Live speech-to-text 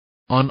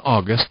On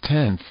August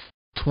 10,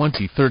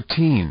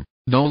 2013,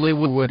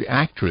 Nollywood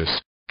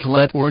actress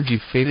Colette Orji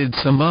feted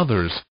some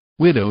others,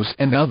 widows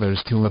and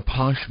others, to a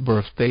posh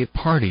birthday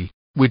party,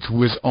 which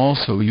was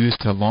also used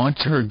to launch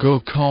her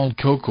so-called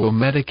Coco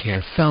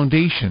Medicare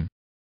Foundation.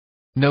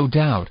 No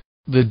doubt,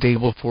 the day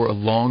will for a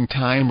long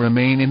time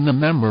remain in the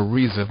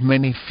memories of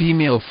many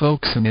female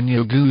folks in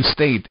Enugu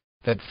State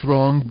that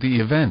thronged the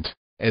event,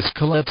 as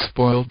Colette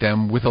spoiled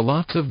them with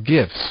lots of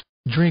gifts,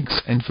 drinks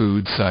and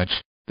food,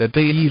 such that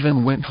they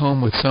even went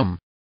home with some.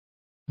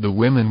 The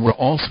women were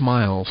all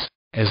smiles,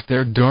 as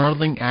their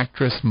darling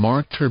actress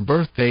marked her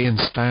birthday in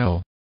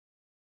style.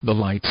 The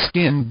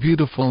light-skinned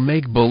beautiful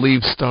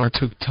make-believe star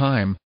took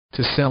time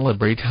to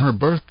celebrate her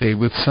birthday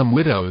with some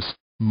widows,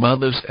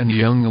 mothers and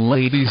young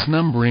ladies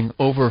numbering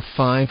over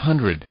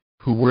 500,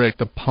 who were at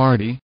the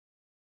party.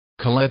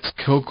 Colette's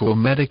Coco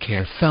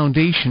Medicare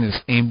Foundation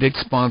is aimed at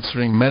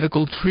sponsoring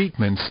medical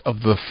treatments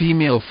of the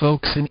female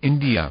folks in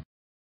India.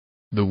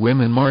 The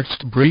women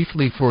marched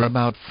briefly for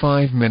about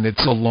 5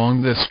 minutes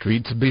along the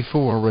streets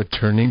before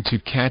returning to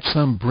catch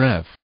some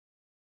breath.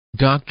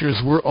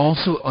 Doctors were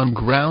also on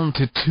ground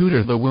to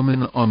tutor the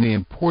women on the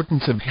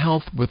importance of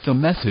health with the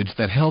message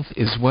that health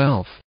is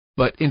wealth,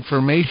 but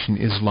information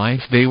is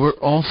life. They were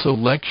also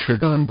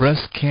lectured on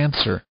breast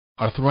cancer,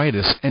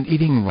 arthritis and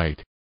eating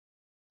right.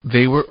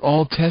 They were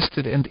all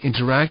tested and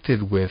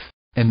interacted with,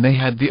 and they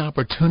had the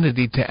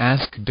opportunity to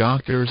ask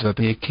doctors at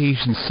the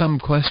occasion some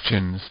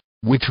questions,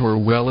 which were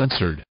well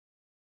answered.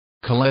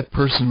 Colette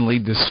personally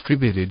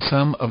distributed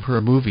some of her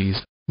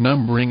movies,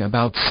 numbering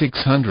about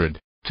 600,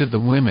 to the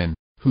women,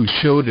 who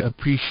showed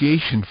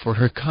appreciation for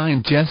her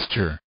kind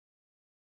gesture.